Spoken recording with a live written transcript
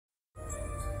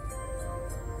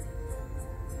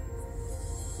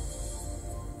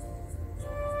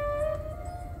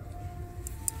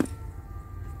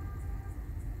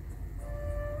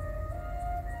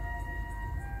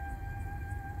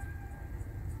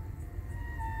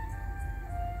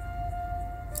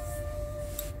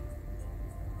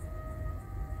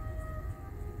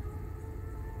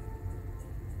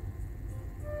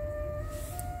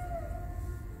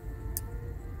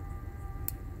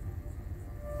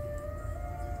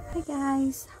Hi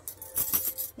guys,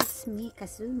 it's me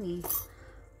Kazumi.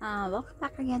 Welcome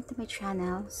back again to my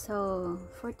channel. So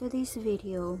for today's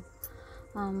video,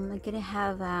 I'm gonna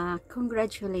have a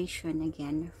congratulations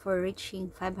again for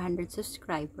reaching 500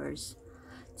 subscribers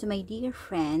to my dear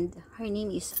friend. Her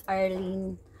name is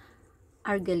Arlene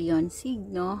Argalion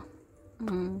Signo.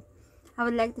 I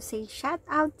would like to say shout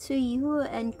out to you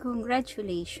and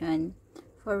congratulations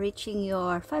for reaching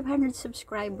your 500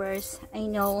 subscribers. I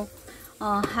know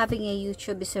having a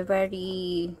YouTube is a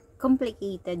very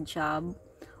complicated job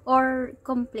or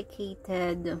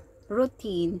complicated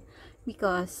routine,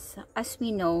 because as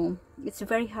we know, it's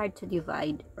very hard to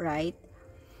divide, right?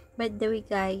 By the way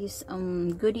guys,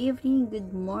 good evening,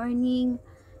 good morning,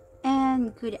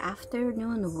 and good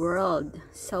afternoon world.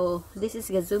 So this is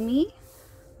Kazumi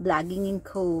vlogging in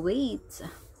Kuwait.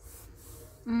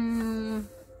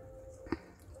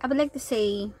 I would like to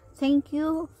say thank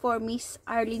you for Miss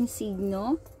Arlene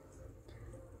Signo,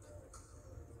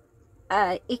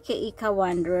 aka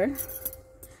Kawander.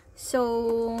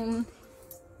 So,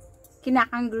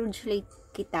 kinakongratulate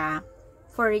kita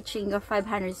for reaching your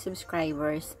 500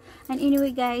 subscribers. And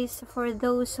anyway guys, for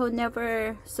those who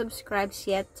never subscribes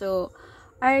yet to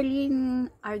Arlene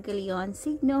Argalion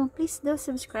Signo, please do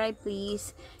subscribe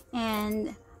please.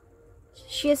 And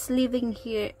she is living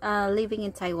here, living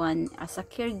in Taiwan as a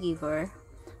caregiver.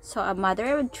 So a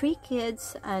mother of 3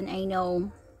 kids, and I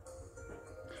know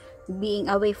being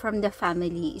away from the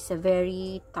family is a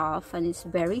very tough and it's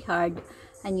very hard,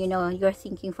 and you know you're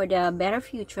thinking for the better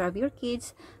future of your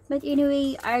kids. But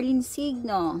anyway, Arlene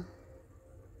Signo,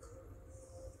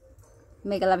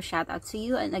 mega love shout out to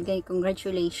you, and again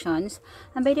congratulations.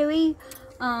 And by the way,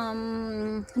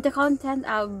 the content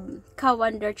of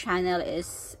Kawander channel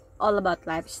is all about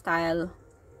lifestyle,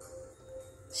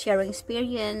 sharing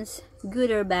experience, good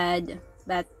or bad.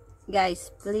 But guys,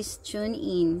 please tune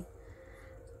in.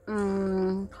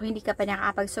 Kung hindi ka pa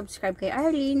nakakapag-subscribe kay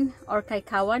Arlene or kay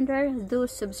Kawander, do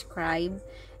subscribe.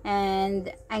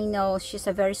 And I know she's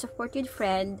a very supportive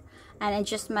friend, and I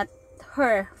just met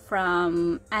her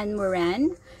from Anne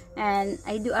Moran, and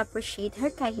I do appreciate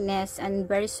her kindness and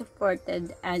very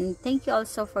supported. And thank you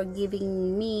also for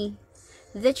giving me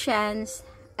the chance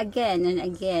again and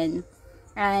again,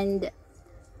 and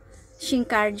she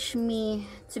encouraged me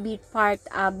to be part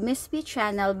of Miss B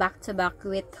channel back to back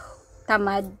with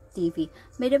Tamad TV.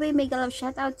 By the way, mega love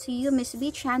shout out to you Miss B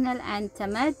channel and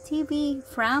Tamad TV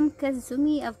from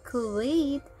Kazumi of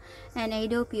Kuwait, and I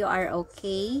hope you are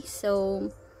okay.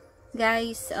 So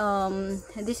guys,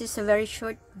 this is a very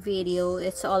short video.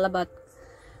 It's all about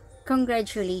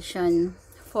congratulations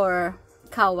for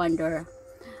Kawander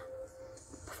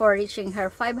for reaching her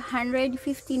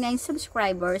 559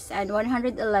 subscribers and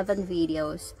 111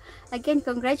 videos. Again,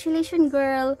 congratulations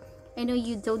girl. I know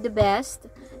you do the best,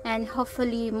 and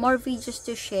hopefully more videos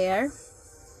to share,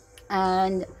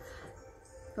 and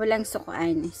walang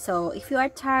sukuan. So if you are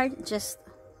tired, just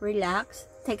relax,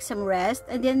 take some rest,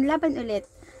 and then laban ulit,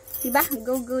 diba?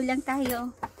 Go lang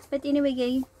tayo. But anyway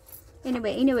guys,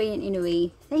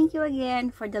 anyway, thank you again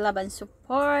for the love and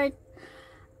support.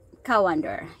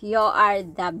 Kawander, you are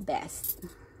the best.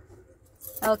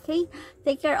 Okay,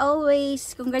 take care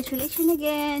always. Congratulations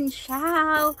again.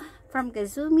 Ciao from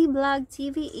Kazumi Vlog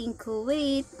TV in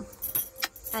Kuwait.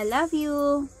 I love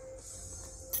you.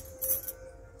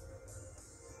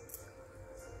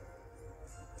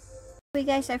 Okay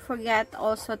guys, I forgot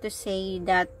also to say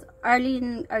that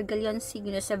Arlene Argalion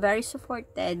Signo is a very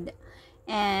supported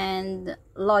and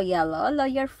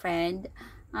loyal friend.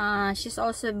 She's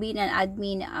also been an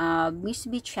admin of Miss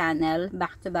B channel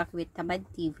back to back with Tamad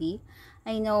TV.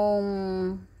 I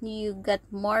know you got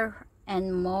more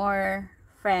and more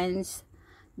friends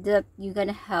that you're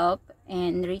gonna help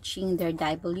in reaching their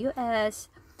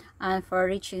WS, and for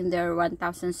reaching their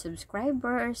 1,000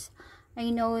 subscribers.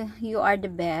 I know you are the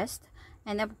best,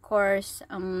 and of course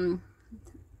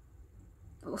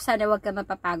sana wag ka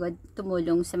mapapagod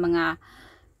tumulong sa mga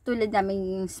tulad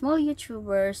naming small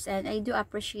YouTubers, and I do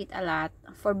appreciate a lot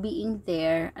for being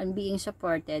there and being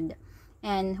supported.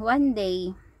 And one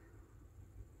day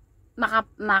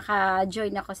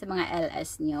maka-join ako sa mga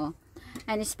LS nyo,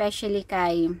 and especially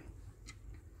kay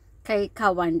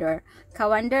Kawander.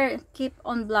 Keep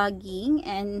on vlogging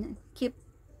and keep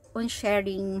on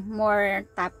sharing more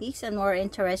topics and more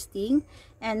interesting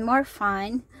and more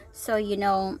fun. So you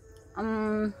know,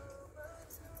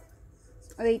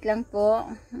 wait lang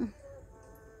po,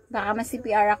 baka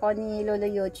ma-CPR ako ni Lolo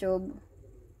YouTube.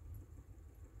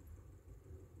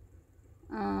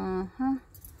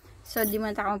 So di mo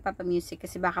na ako magpapamusic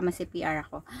kasi baka ma-CPR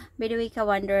ako. By the way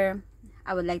Kawander,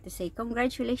 I would like to say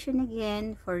congratulations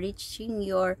again for reaching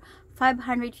your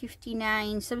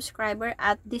 559 subscriber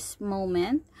at this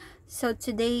moment. So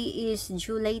today is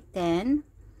July 10.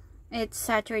 It's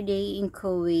Saturday in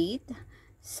Kuwait.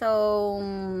 So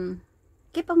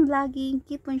keep on vlogging,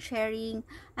 keep on sharing,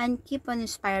 and keep on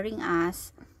inspiring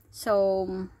us.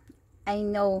 So I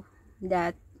know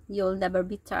that you'll never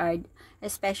be tired,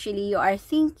 especially you are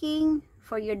thinking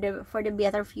for the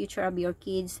better future of your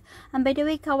kids. And by the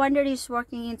way, Kawander is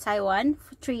working in Taiwan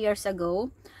 3 years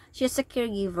ago. She's a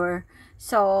caregiver.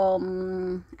 So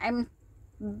I'm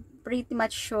pretty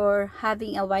much sure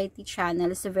having a YT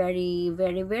channel is very,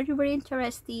 very, very, very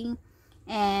interesting,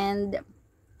 and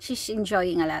she's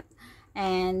enjoying a lot.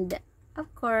 And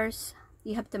of course,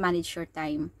 you have to manage your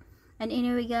time. And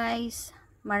anyway guys,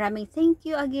 maraming thank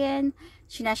you again.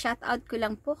 Sinashoutout ko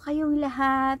lang po kayong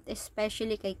lahat,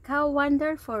 especially kay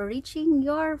Kawander for reaching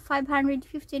your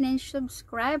 559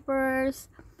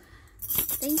 subscribers.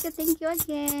 Thank you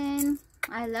again.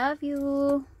 I love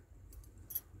you.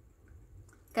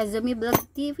 Kazumi Vlog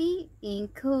TV in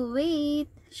Kuwait.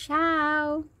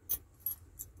 Ciao!